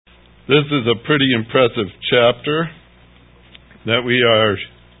This is a pretty impressive chapter that we are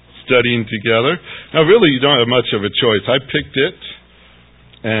studying together. Now, really, you don't have much of a choice. I picked it,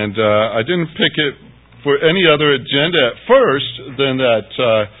 and I didn't pick it for any other agenda at first than that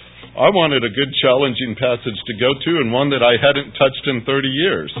I wanted a good, challenging passage to go to, and one that I hadn't touched in 30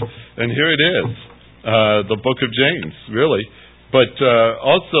 years. And here it is, the book of James, really. But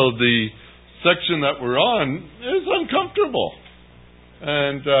also the section that we're on is uncomfortable.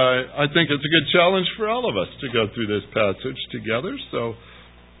 And I think it's a good challenge for all of us to go through this passage together. So,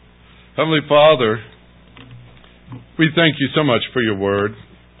 Heavenly Father, we thank you so much for your word.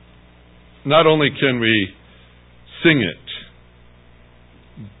 Not only can we sing it,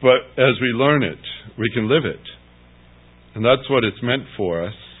 but as we learn it, we can live it. And that's what it's meant for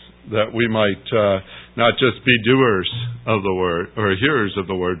us, that we might not just be doers of the word, or hearers of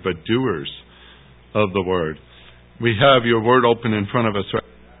the word, but doers of the word. We have your word open in front of us right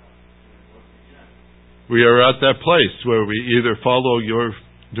now. We are at that place where we either follow your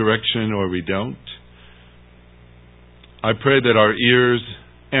direction or we don't. I pray that our ears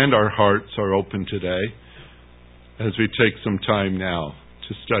and our hearts are open today as we take some time now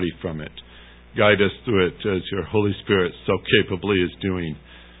to study from it. Guide us through it as your Holy Spirit so capably is doing,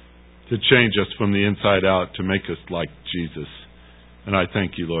 to change us from the inside out, to make us like Jesus. And I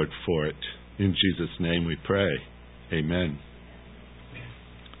thank you, Lord, for it. In Jesus' name we pray. Amen.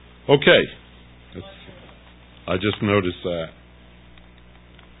 Okay. I just noticed that.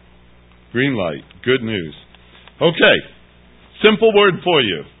 Green light. Good news. Okay. Simple word for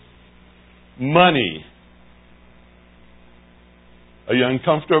you. Money. Are you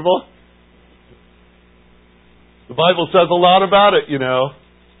uncomfortable? The Bible says a lot about it, you know.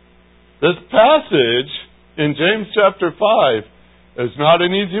 This passage in James chapter 5 is not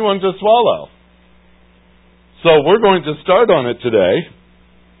an easy one to swallow. So we're going to start on it today.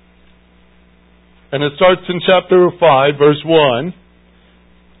 And it starts in chapter 5, verse 1.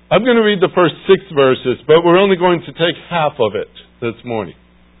 I'm going to read the first 6 verses, but we're only going to take half of it this morning.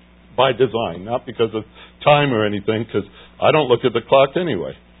 By design, not because of time or anything, because I don't look at the clock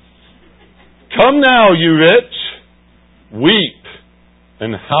anyway. Come now, you rich, weep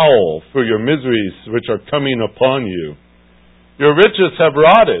and howl for your miseries which are coming upon you. Your riches have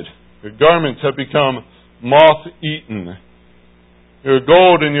rotted, your garments have become moth-eaten. Your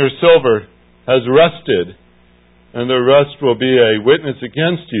gold and your silver has rusted, and the rust will be a witness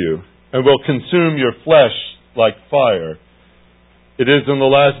against you, and will consume your flesh like fire. It is in the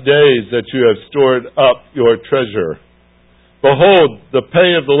last days that you have stored up your treasure. Behold, the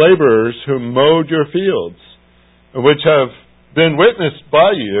pay of the laborers who mowed your fields, which have been witnessed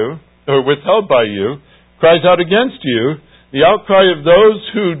by you, or withheld by you, cries out against you. The outcry of those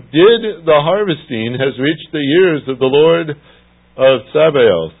who did the harvesting has reached the ears of the Lord of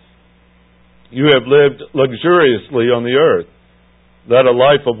Sabaoth. You have lived luxuriously on the earth, led a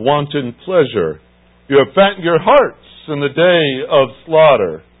life of wanton pleasure. You have fattened your hearts in the day of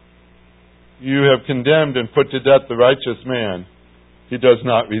slaughter. You have condemned and put to death the righteous man. He does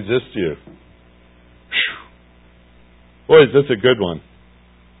not resist you. Whew. Boy, is this a good one.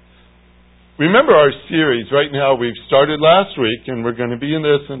 Remember our series right now. We've started last week, and we're going to be in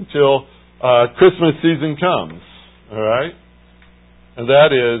this until Christmas season comes. All right? And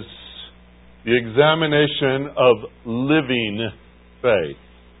that is the examination of living faith.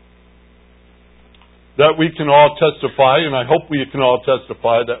 That we can all testify, and I hope we can all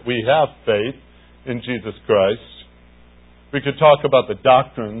testify that we have faith in Jesus Christ. We could talk about the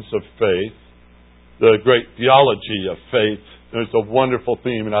doctrines of faith, the great theology of faith. There's a wonderful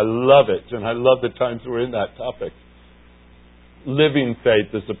theme, and I love it, and I love the times we're in that topic. Living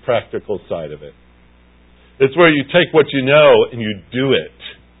faith is the practical side of it. It's where you take what you know and you do it.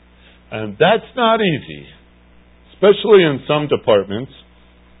 And that's not easy, especially in some departments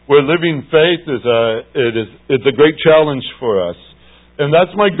where living faith is a great challenge for us. And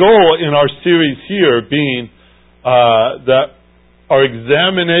that's my goal in our series here, being that our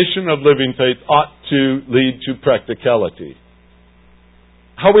examination of living faith ought to lead to practicality.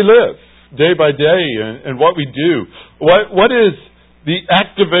 How we live day by day and what we do. What is the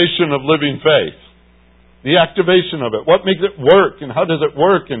activation of living faith? The activation of it. What makes it work, and how does it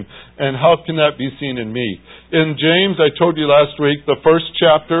work, and how can that be seen in me? In James, I told you last week, the first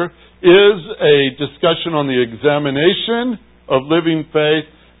chapter is a discussion on the examination of living faith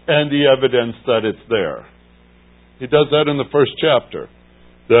and the evidence that it's there. He does that in the first chapter.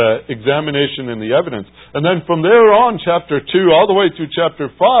 The examination and the evidence. And then from there on, chapter 2, all the way through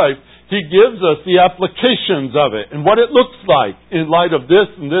chapter 5, he gives us the applications of it and what it looks like in light of this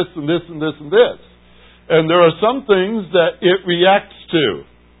and this and this and this and this. And there are some things that it reacts to.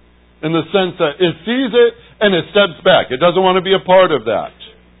 in the sense that it sees it and it steps back. It doesn't want to be a part of that.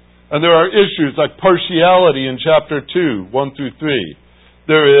 And there are issues like partiality in chapter 2, 1 through 3.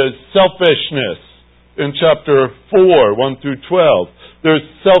 There is selfishness in chapter 4, 1 through 12. There's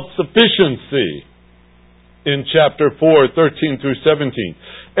self-sufficiency in chapter 4, 13 through 17.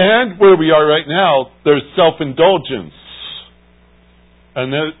 And where we are right now, there's self-indulgence.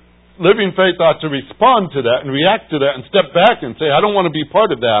 And the living faith ought to respond to that and react to that and step back and say, I don't want to be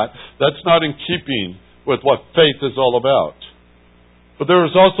part of that. That's not in keeping with what faith is all about. But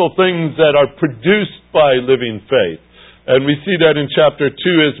there's also things that are produced by living faith. And we see that in chapter 2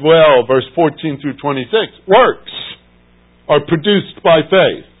 as well, verse 14 through 26. Works are produced by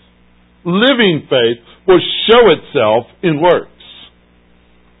faith. Living faith will show itself in works.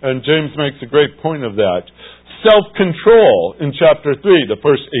 And James makes a great point of that. Self-control in chapter 3, the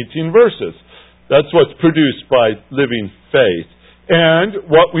first 18 verses. That's what's produced by living faith. And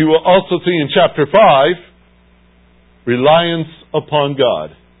what we will also see in chapter 5, reliance upon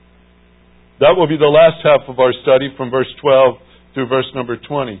God. That will be the last half of our study from verse 12 through verse number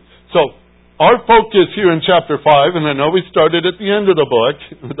 20. So, our focus here in chapter 5, and I know we started at the end of the book,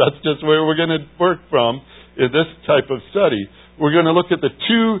 that's just where we're going to work from in this type of study. We're going to look at the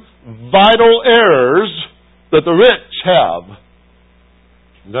two vital errors that the rich have.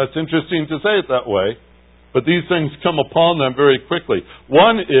 That's interesting to say it that way, but these things come upon them very quickly.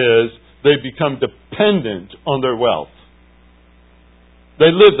 One is they become dependent on their wealth. They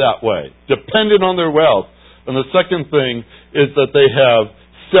live that way, dependent on their wealth. And the second thing is that they have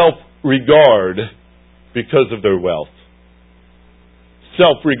self-regard because of their wealth.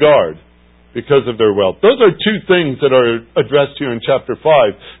 Self-regard because of their wealth. Those are two things that are addressed here in chapter 5,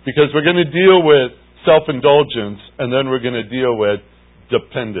 because we're going to deal with self-indulgence and then we're going to deal with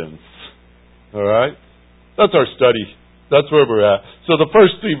dependence. All right? That's our study. That's where we're at. So the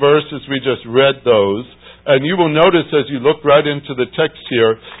first three verses, we just read those. And you will notice as you look right into the text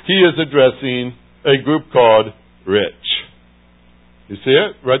here, he is addressing a group called rich. You see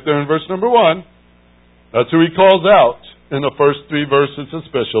it? Right there in verse number 1. That's who he calls out in the first three verses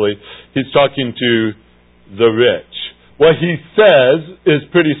especially. He's talking to the rich. What he says is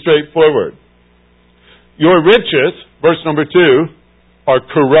pretty straightforward. Your riches, verse number 2, are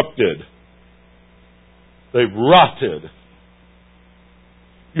corrupted. They've rotted.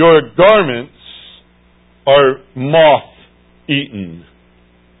 Your garments are moth-eaten.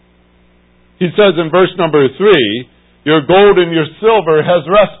 He says in verse number 3, your gold and your silver has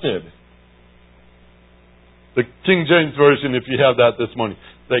rusted. The King James Version, if you have that this morning,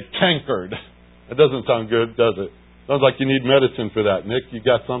 they cankered. It doesn't sound good, does it? Sounds like you need medicine for that. Nick, you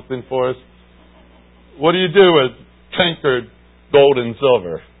got something for us? What do you do with cankered gold and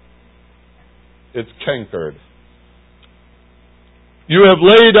silver? It's cankered. You have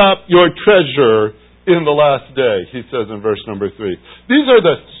laid up your treasure in the last day, he says in verse number 3. These are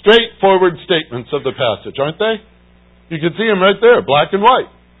the straightforward statements of the passage, aren't they? You can see them right there, black and white.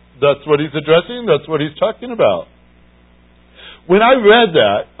 That's what he's addressing. That's what he's talking about. When I read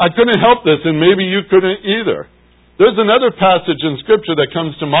that, I couldn't help this, and maybe you couldn't either. There's another passage in Scripture that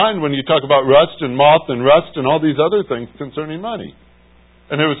comes to mind when you talk about rust and moth and rust and all these other things concerning money.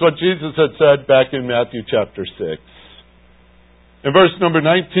 And it was what Jesus had said back in Matthew chapter 6. In verse number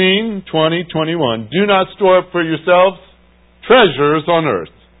 19, 20, 21, do not store up for yourselves treasures on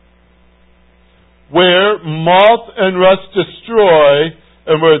earth, where moth and rust destroy,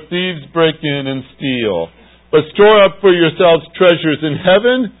 and where thieves break in and steal. But store up for yourselves treasures in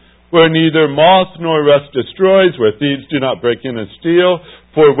heaven, where neither moth nor rust destroys, where thieves do not break in and steal.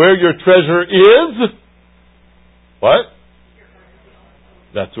 For where your treasure is, what?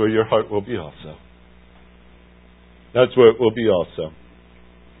 That's where your heart will be also. That's where it will be also.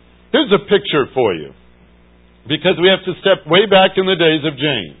 Here's a picture for you, because we have to step way back in the days of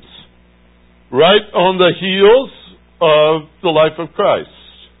James, right on the heels of the life of Christ.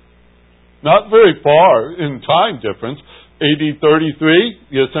 Not very far in time difference. AD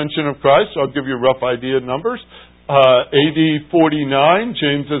 33, the ascension of Christ. I'll give you a rough idea of numbers. AD 49,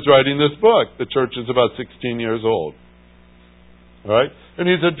 James is writing this book. The church is about 16 years old. All right? And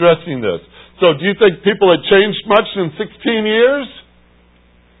he's addressing this. So do you think people had changed much in 16 years?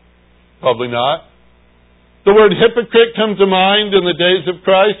 Probably not. The word hypocrite comes to mind in the days of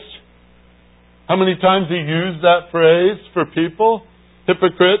Christ. How many times he used that phrase for people?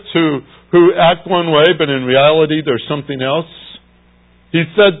 Hypocrites who act one way, but in reality there's something else. He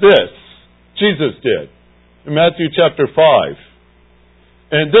said this, Jesus did, in Matthew chapter 5.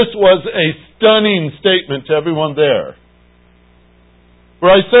 And this was a stunning statement to everyone there. For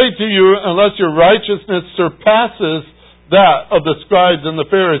I say to you, unless your righteousness surpasses that of the scribes and the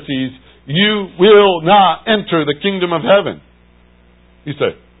Pharisees, you will not enter the kingdom of heaven. You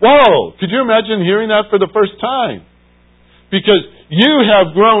say, whoa, could you imagine hearing that for the first time? Because you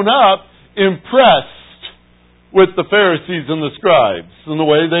have grown up impressed with the Pharisees and the scribes and the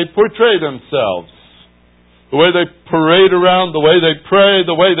way they portray themselves, the way they parade around, the way they pray,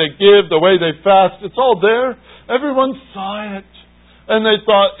 the way they give, the way they fast. It's all there. Everyone saw it. And they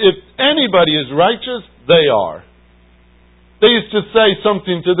thought, if anybody is righteous, they are. They used to say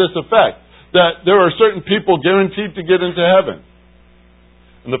something to this effect, that there are certain people guaranteed to get into heaven.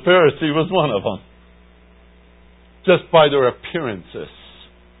 And the Pharisee was one of them. Just by their appearances.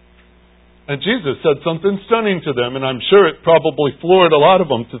 And Jesus said something stunning to them, and I'm sure it probably floored a lot of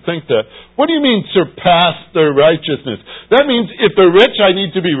them to think that. What do you mean surpass their righteousness? That means if they're rich, I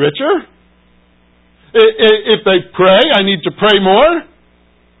need to be richer? If they pray, I need to pray more?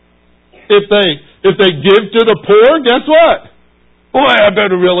 If they give to the poor, guess what? Boy, I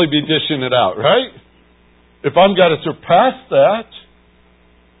better really be dishing it out, right? If I've got to surpass that.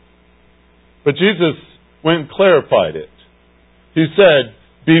 But Jesus went and clarified it. He said,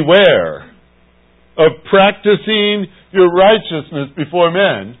 beware of practicing your righteousness before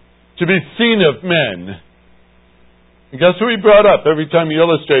men to be seen of men. And guess who he brought up every time he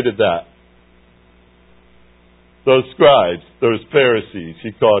illustrated that? Those scribes, those Pharisees,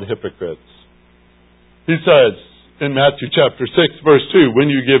 he called hypocrites. He says in Matthew chapter 6, verse 2, when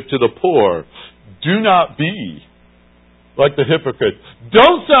you give to the poor, do not be like the hypocrites.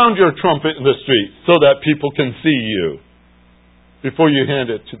 Don't sound your trumpet in the street so that people can see you before you hand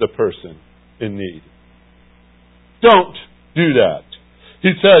it to the person in need. Don't do that.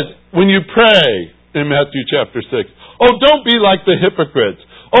 He says, when you pray in Matthew chapter 6, don't be like the hypocrites.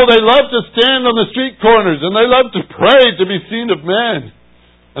 They love to stand on the street corners and they love to pray to be seen of men.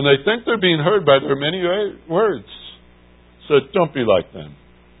 And they think they're being heard by their many words. So don't be like them.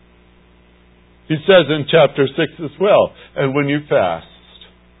 He says in chapter 6 as well, and when you fast,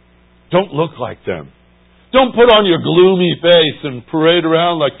 don't look like them. Don't put on your gloomy face and parade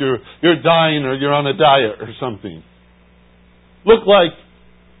around like you're dying or you're on a diet or something. Look like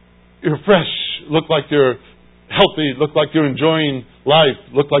you're fresh. Look like you're healthy. Look like you're enjoying life.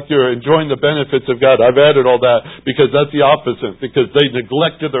 Look like you're enjoying the benefits of God. I've added all that because that's the opposite. Because they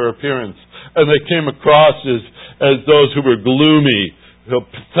neglected their appearance. And they came across as those who were gloomy,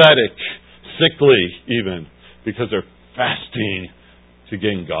 pathetic, sickly even. Because they're fasting to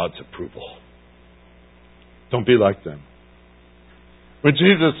gain God's approval. Don't be like them. When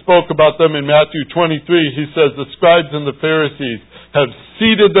Jesus spoke about them in Matthew 23, he says, the scribes and the Pharisees have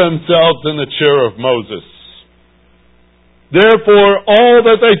seated themselves in the chair of Moses. Therefore, all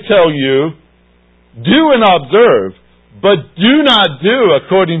that they tell you, do and observe, but do not do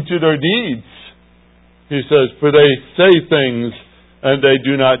according to their deeds. He says, for they say things and they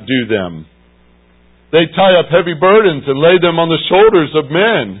do not do them. They tie up heavy burdens and lay them on the shoulders of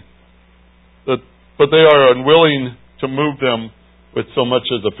men, but they are unwilling to move them with so much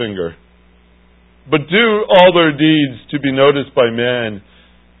as a finger. But do all their deeds to be noticed by men.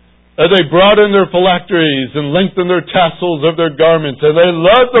 And they broaden their phylacteries and lengthen their tassels of their garments. And they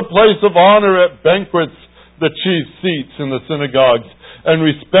love the place of honor at banquets, the chief seats in the synagogues, and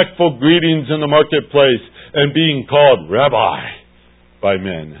respectful greetings in the marketplace, and being called Rabbi by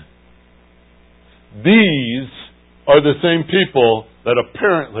men. These are the same people that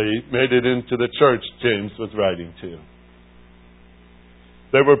apparently made it into the church James was writing to.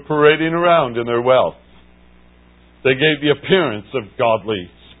 They were parading around in their wealth. They gave the appearance of godly,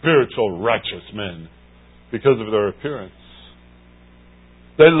 spiritual, righteous men because of their appearance.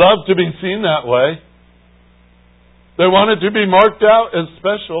 They loved to be seen that way. They wanted to be marked out as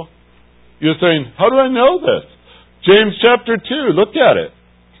special. You're saying, how do I know this? James chapter 2, look at it.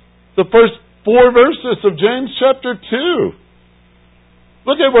 The first 4 verses of James chapter 2.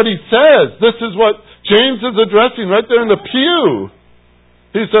 Look at what he says. This is what James is addressing right there in the pew.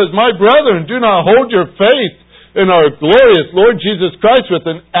 He says, my brethren, do not hold your faith in our glorious Lord Jesus Christ with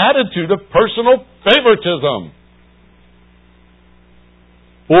an attitude of personal favoritism.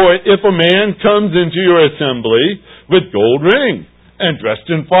 For if a man comes into your assembly with gold ring and dressed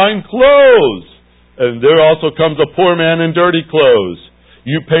in fine clothes, and there also comes a poor man in dirty clothes,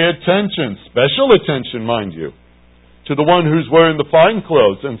 you pay attention, special attention, mind you, to the one who's wearing the fine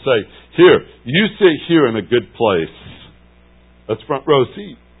clothes and say, here, you sit here in a good place. That's front row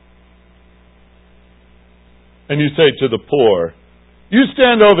seat. And you say to the poor, you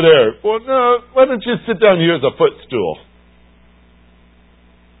stand over there. Well, no, why don't you sit down here as a footstool?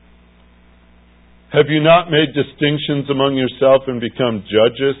 Have you not made distinctions among yourself and become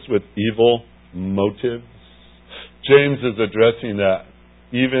judges with evil motives? James is addressing that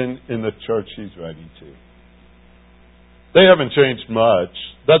even in the church he's writing to. They haven't changed much.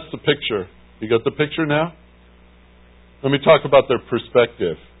 That's the picture. You got the picture now? Let me talk about their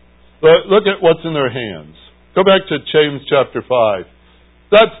perspective. Look at what's in their hands. Go back to James chapter 5.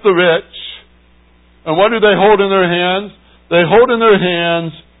 That's the rich. And what do they hold in their hands? They hold in their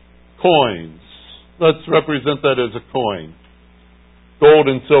hands coins. Let's represent that as a coin. Gold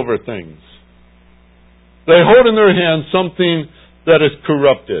and silver things. They hold in their hands something that is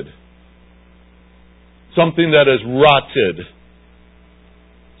corrupted. Something that is rotted.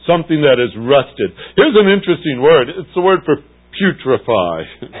 Something that is rusted. Here's an interesting word. It's the word for putrefy.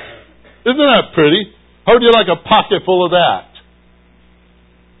 Isn't that pretty? How would you like a pocket full of that?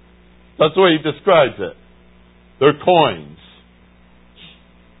 That's the way he describes it. They're coins.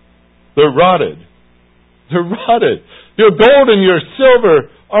 They're rotted. They're rotted. Your gold and your silver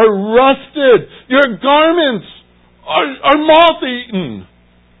are rusted. Your garments are moth-eaten.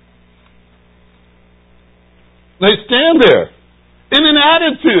 They stand there in an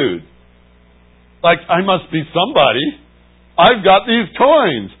attitude like, I must be somebody. I've got these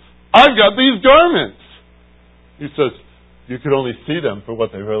coins. I've got these garments. He says, you could only see them for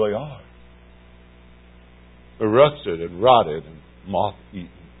what they really are. They're rusted and rotted and moth-eaten.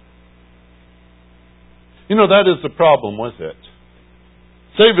 You know, that is the problem with it.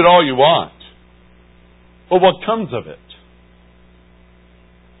 Save it all you want. But what comes of it?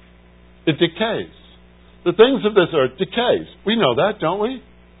 It decays. The things of this earth decays. We know that, don't we?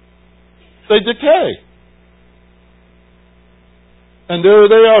 They decay. And there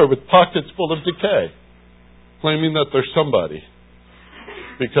they are with pockets full of decay, claiming that they're somebody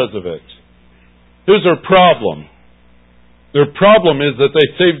because of it. Here's their problem. Their problem is that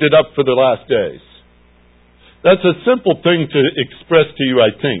they saved it up for the last days. That's a simple thing to express to you,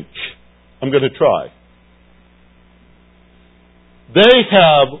 I think. I'm going to try. They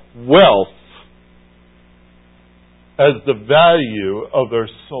have wealth as the value of their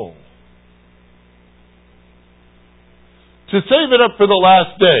soul. To save it up for the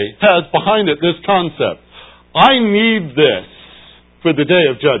last day has behind it this concept. I need this for the day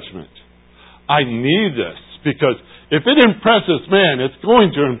of judgment. I need this because if it impresses man, it's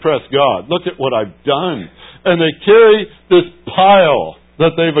going to impress God. Look at what I've done. And they carry this pile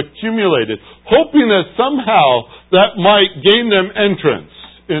that they've accumulated, hoping that somehow that might gain them entrance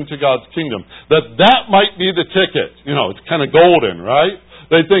into God's kingdom. That might be the ticket. You know, it's kind of golden, right?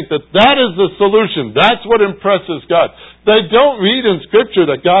 They think that is the solution. That's what impresses God. They don't read in Scripture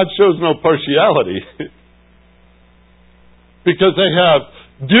that God shows no partiality. Because they have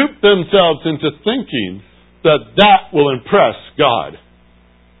duped themselves into thinking that will impress God.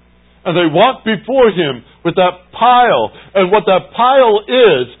 And they walk before Him with that pile. And what that pile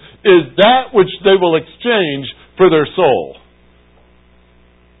is that which they will exchange for their soul.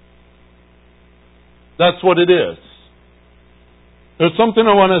 That's what it is. There's something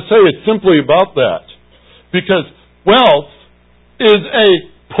I want to say. It's simply about that. Because wealth is a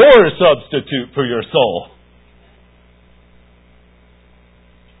poor substitute for your soul.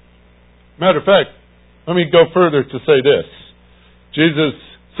 Matter of fact, let me go further to say this. Jesus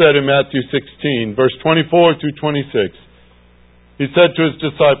said in Matthew 16, verse 24 through 26, He said to His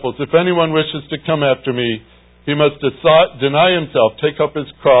disciples, if anyone wishes to come after me, he must deny himself, take up his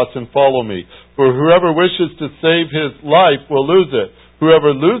cross, and follow me. For whoever wishes to save his life will lose it.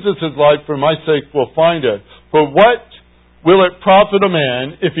 Whoever loses his life for my sake will find it. For what will it profit a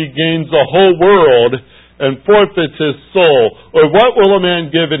man if he gains the whole world and forfeits his soul? Or what will a man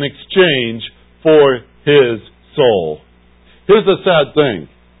give in exchange for his soul? Here's the sad thing.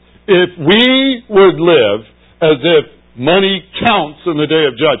 If we would live as if money counts in the day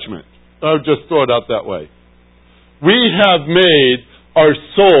of judgment, I'll just throw it out that way. We have made our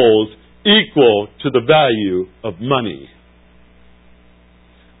souls equal to the value of money.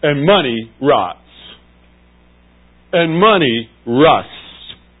 And money rots. And money rusts.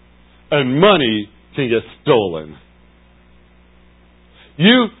 And money can get stolen.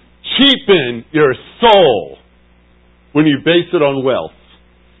 You cheapen your soul when you base it on wealth.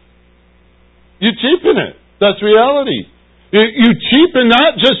 You cheapen it. That's reality. You cheapen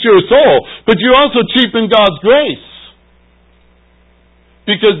not just your soul, but you also cheapen God's grace.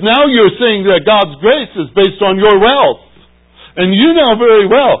 Because now you're saying that God's grace is based on your wealth. And you know very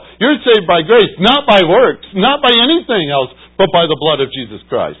well, you're saved by grace, not by works, not by anything else, but by the blood of Jesus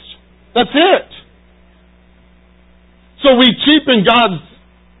Christ. That's it. So we cheapen God's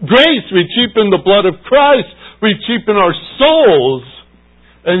grace, we cheapen the blood of Christ, we cheapen our souls.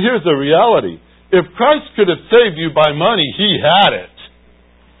 And here's the reality. If Christ could have saved you by money, He had it.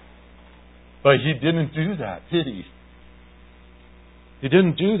 But He didn't do that, did He? He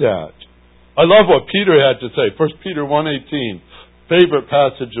didn't do that. I love what Peter had to say. 1 Peter 1:18, favorite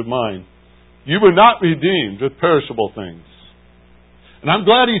passage of mine. You were not redeemed with perishable things. And I'm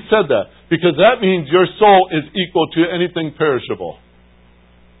glad he said that, because that means your soul is equal to anything perishable.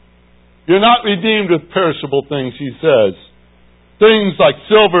 You're not redeemed with perishable things, he says. Things like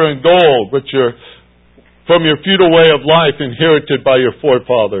silver and gold, which are from your feudal way of life inherited by your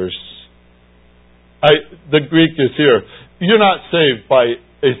forefathers. The Greek is here. You're not saved by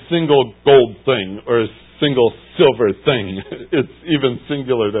a single gold thing or a single silver thing. It's even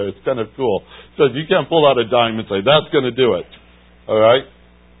singular there. It's kind of cool. It says you can't pull out a dime and say, that's going to do it. All right?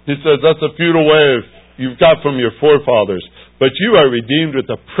 He says that's a feudal way you've got from your forefathers. But you are redeemed with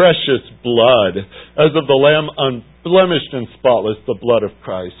the precious blood, as of the Lamb unblemished and spotless, the blood of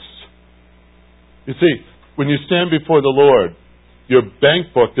Christ. You see, when you stand before the Lord, your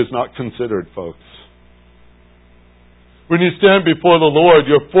bank book is not considered, folks. When you stand before the Lord,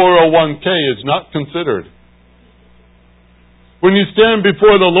 your 401k is not considered. When you stand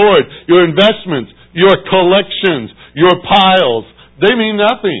before the Lord, your investments, your collections, your piles, they mean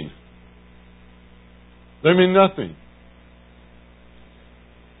nothing. They mean nothing.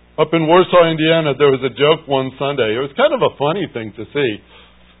 Up in Warsaw, Indiana, there was a joke one Sunday. It was kind of a funny thing to see.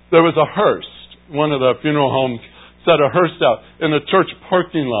 There was a hearse. One of the funeral homes set a hearse out in a church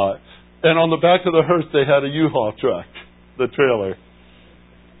parking lot. And on the back of the hearse, they had a U-Haul truck, the trailer.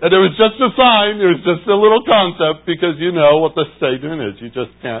 And it was just a sign. It was just a little concept, because you know what the statement is. You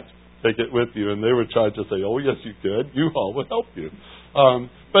just can't take it with you. And they were trying to say, oh, yes, you could. U-Haul would help you.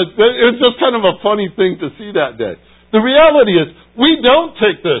 But it was just kind of a funny thing to see that day. The reality is, we don't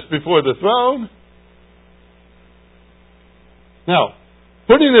take this before the throne. Now,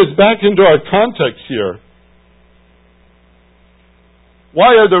 putting this back into our context here,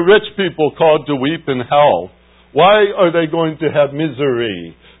 why are the rich people called to weep in hell? Why are they going to have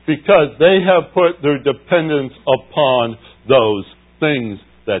misery? Because they have put their dependence upon those things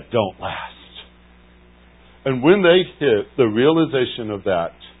that don't last. And when they hit the realization of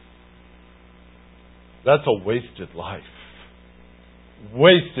that, that's a wasted life.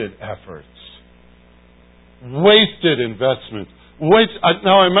 Wasted efforts. Wasted investments.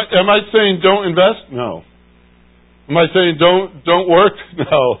 Now, am I saying don't invest? No. Am I saying don't work?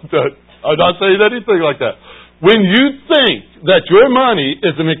 No. I'm not saying anything like that. When you think that your money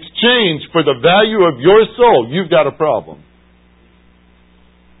is an exchange for the value of your soul, you've got a problem.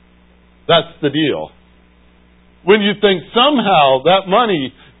 That's the deal. When you think somehow that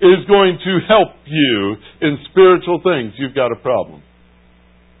money is going to help you in spiritual things, you've got a problem.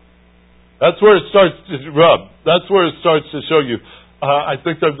 That's where it starts to rub. That's where it starts to show you, I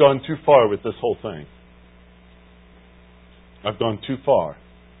think I've gone too far with this whole thing. I've gone too far.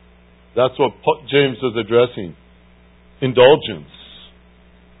 That's what James is addressing. Indulgence.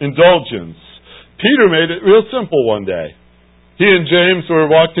 Indulgence. Peter made it real simple one day. He and James were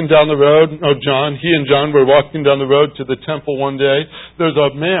walking down the road. He and John were walking down the road to the temple one day. There's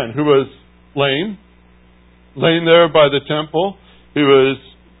a man who was lame, laying there by the temple. He was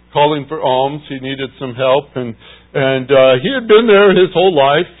calling for alms. He needed some help, and he had been there his whole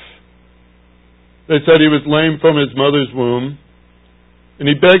life. They said he was lame from his mother's womb. And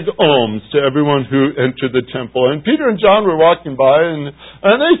he begged alms to everyone who entered the temple. And Peter and John were walking by, and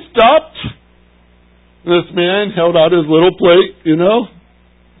they stopped. This man held out his little plate, you know.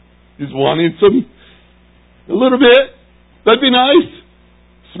 He's wanting a little bit. That'd be nice.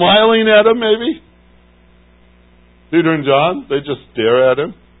 Smiling at him, maybe. Peter and John, they just stare at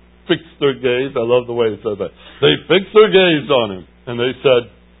him. Fix their gaze. I love the way he said that. They fixed their gaze on him. And they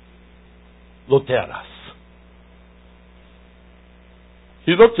said, look at us.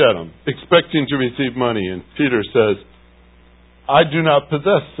 He looked at him, expecting to receive money. And Peter says, I do not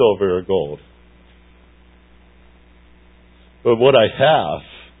possess silver or gold. But what I have,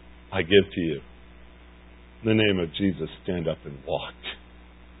 I give to you. In the name of Jesus, stand up and walk.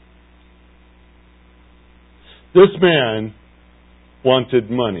 This man wanted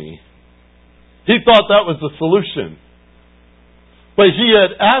money. He thought that was the solution. But he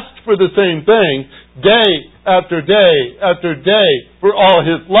had asked for the same thing day after day after day for all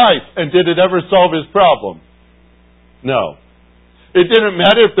his life. And did it ever solve his problem? No. It didn't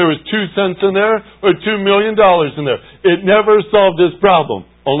matter if there was 2 cents in there or $2 million in there. It never solved his problem.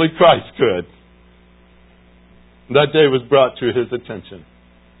 Only Christ could. That day was brought to his attention.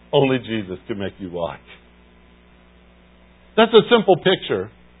 Only Jesus could make you walk. That's a simple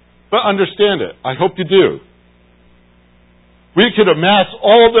picture, but understand it. I hope you do. We could amass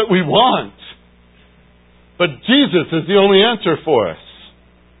all that we want, but Jesus is the only answer for us.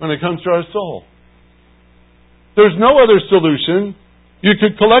 when it comes to our soul. There's no other solution. You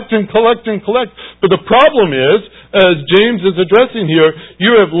could collect and collect and collect. But the problem is, as James is addressing here,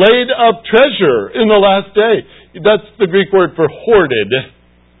 you have laid up treasure in the last day. That's the Greek word for hoarded.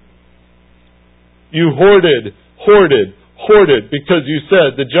 You hoarded, because you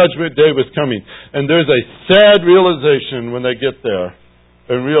said the judgment day was coming. And there's a sad realization when they get there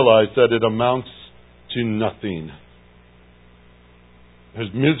and realize that it amounts to nothing.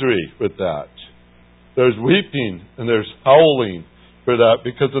 There's misery with that. There's weeping and there's howling for that,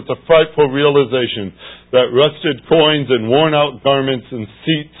 because it's a frightful realization that rusted coins and worn out garments and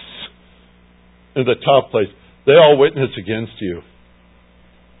seats in the top place, they all witness against you.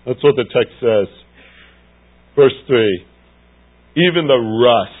 That's what the text says. Verse 3, even the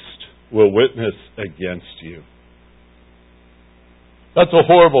rust will witness against you. That's a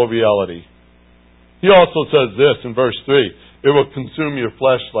horrible reality. He also says this in verse 3, it will consume your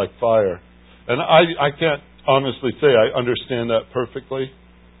flesh like fire. And I can't honestly say I understand that perfectly.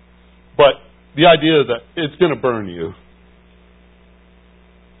 But the idea that it's going to burn you.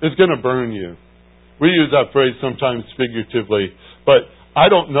 It's going to burn you. We use that phrase sometimes figuratively, but I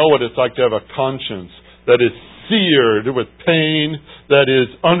don't know what it's like to have a conscience that is seared with pain, that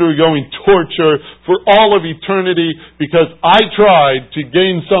is undergoing torture for all of eternity because I tried to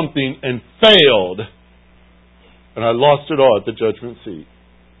gain something and failed. And I lost it all at the judgment seat.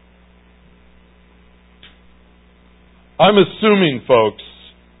 I'm assuming, folks,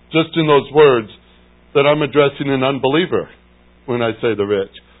 just in those words, that I'm addressing an unbeliever when I say the rich.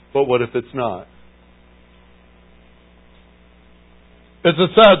 But what if it's not? It's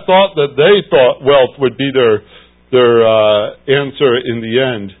a sad thought that they thought wealth would be their answer in the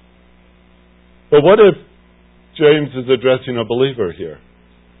end. But what if James is addressing a believer here?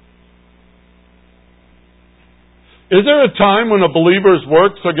 Is there a time when a believer's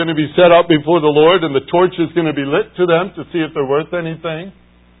works are going to be set up before the Lord and the torch is going to be lit to them to see if they're worth anything?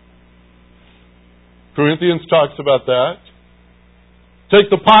 Corinthians talks about that. Take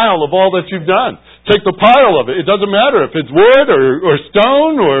the pile of all that you've done. Take the pile of it. It doesn't matter if it's wood or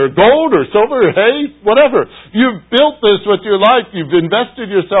stone or gold or silver or hay, whatever. You've built this with your life. You've invested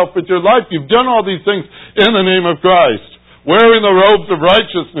yourself with your life. You've done all these things in the name of Christ. Wearing the robes of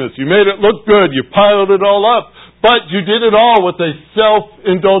righteousness. You made it look good. You piled it all up. But you did it all with a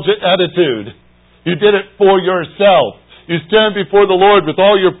self-indulgent attitude. You did it for yourself. You stand before the Lord with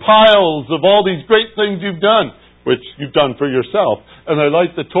all your piles of all these great things you've done, which you've done for yourself. And they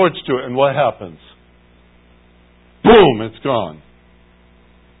light the torch to it, and what happens? Boom, it's gone.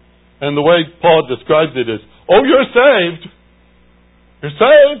 And the way Paul describes it is, oh, you're saved. You're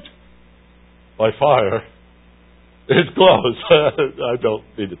saved. By fire. It's close. I don't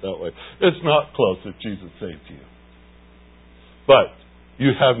mean it that way. It's not close if Jesus saved you. But you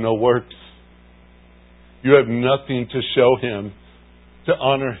have no works. You have nothing to show Him, to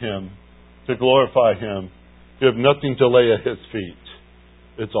honor Him, to glorify Him. You have nothing to lay at His feet.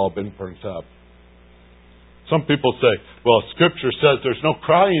 It's all been burnt up. Some people say, well, Scripture says there's no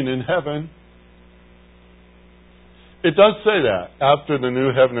crying in heaven. It does say that after the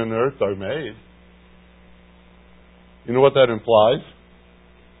new heaven and earth are made. You know what that implies?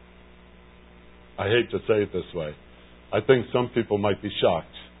 I hate to say it this way. I think some people might be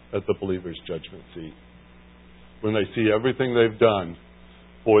shocked at the believer's judgment seat when they see everything they've done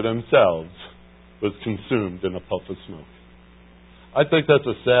for themselves was consumed in a puff of smoke. I think that's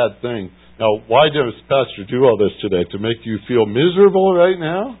a sad thing. Now, why does Pastor do all this today? To make you feel miserable right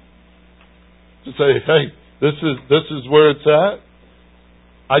now? To say, hey, this is where it's at?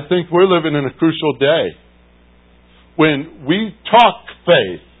 I think we're living in a crucial day when we talk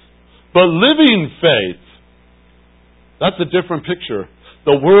faith, but living faith, that's a different picture.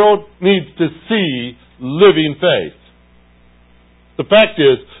 The world needs to see living faith. The fact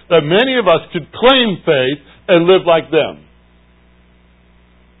is that many of us could claim faith and live like them.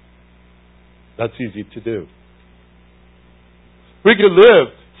 That's easy to do. We can live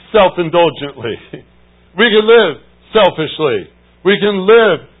self-indulgently. We can live selfishly. We can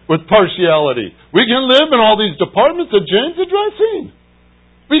live with partiality. We can live in all these departments that James is addressing.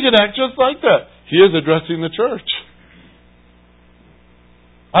 We can act just like that. He is addressing the church.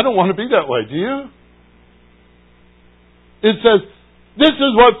 I don't want to be that way, do you? It says, this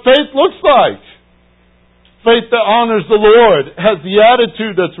is what faith looks like. Faith that honors the Lord, has the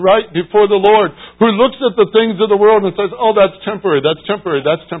attitude that's right before the Lord, who looks at the things of the world and says, oh, that's temporary, that's temporary,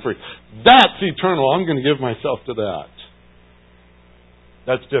 that's temporary. That's eternal. I'm going to give myself to that.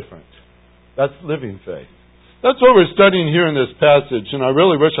 That's different. That's living faith. That's what we're studying here in this passage, and I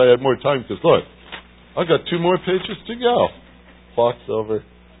really wish I had more time because, look, I've got 2 more pages to go. Clock's over.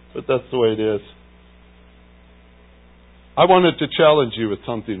 But that's the way it is. I wanted to challenge you with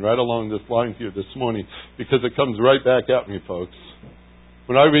something right along this line here this morning because it comes right back at me, folks.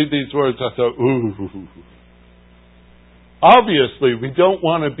 When I read these words, I thought, ooh. Obviously, we don't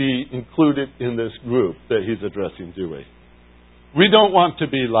want to be included in this group that he's addressing, do we? We don't want to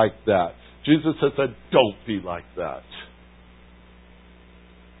be like that. Jesus has said, don't be like that.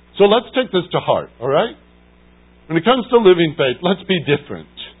 So let's take this to heart, all right? When it comes to living faith, let's be different.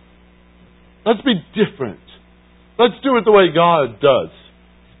 Let's be different. Let's do it the way God does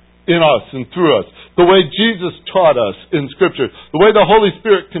in us and through us. The way Jesus taught us in Scripture. The way the Holy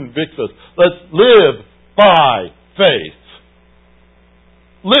Spirit convicts us. Let's live by faith.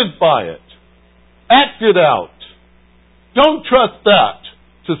 Live by it. Act it out. Don't trust that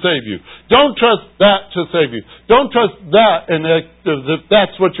to save you. Don't trust that to save you. Don't trust that and if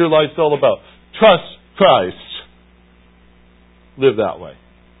that's what your life's all about. Trust Christ. Live that way.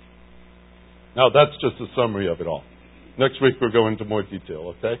 Now that's just a summary of it all. Next week we'll go into more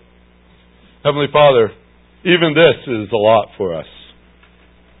detail, okay? Heavenly Father, even this is a lot for us.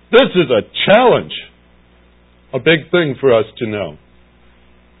 This is a challenge. A big thing for us to know.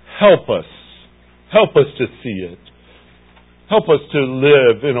 Help us. Help us to see it. Help us to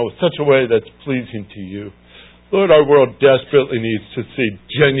live in such a way that's pleasing to you. Lord, our world desperately needs to see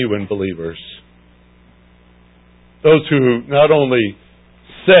genuine believers. Those who not only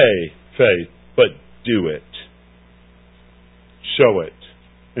say faith, but do it. Show it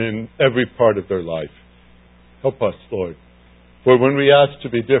in every part of their life. Help us, Lord. For when we ask to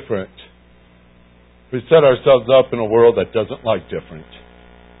be different, we set ourselves up in a world that doesn't like different.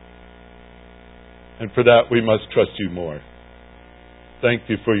 And for that, we must trust you more. Thank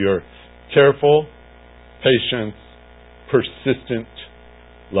you for your careful, patient, persistent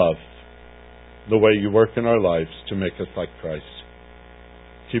love. The way you work in our lives to make us like Christ.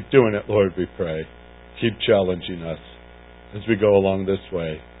 Keep doing it, Lord, we pray. Keep challenging us as we go along this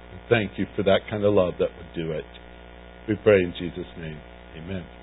way. And thank you for that kind of love that would do it. We pray in Jesus' name. Amen.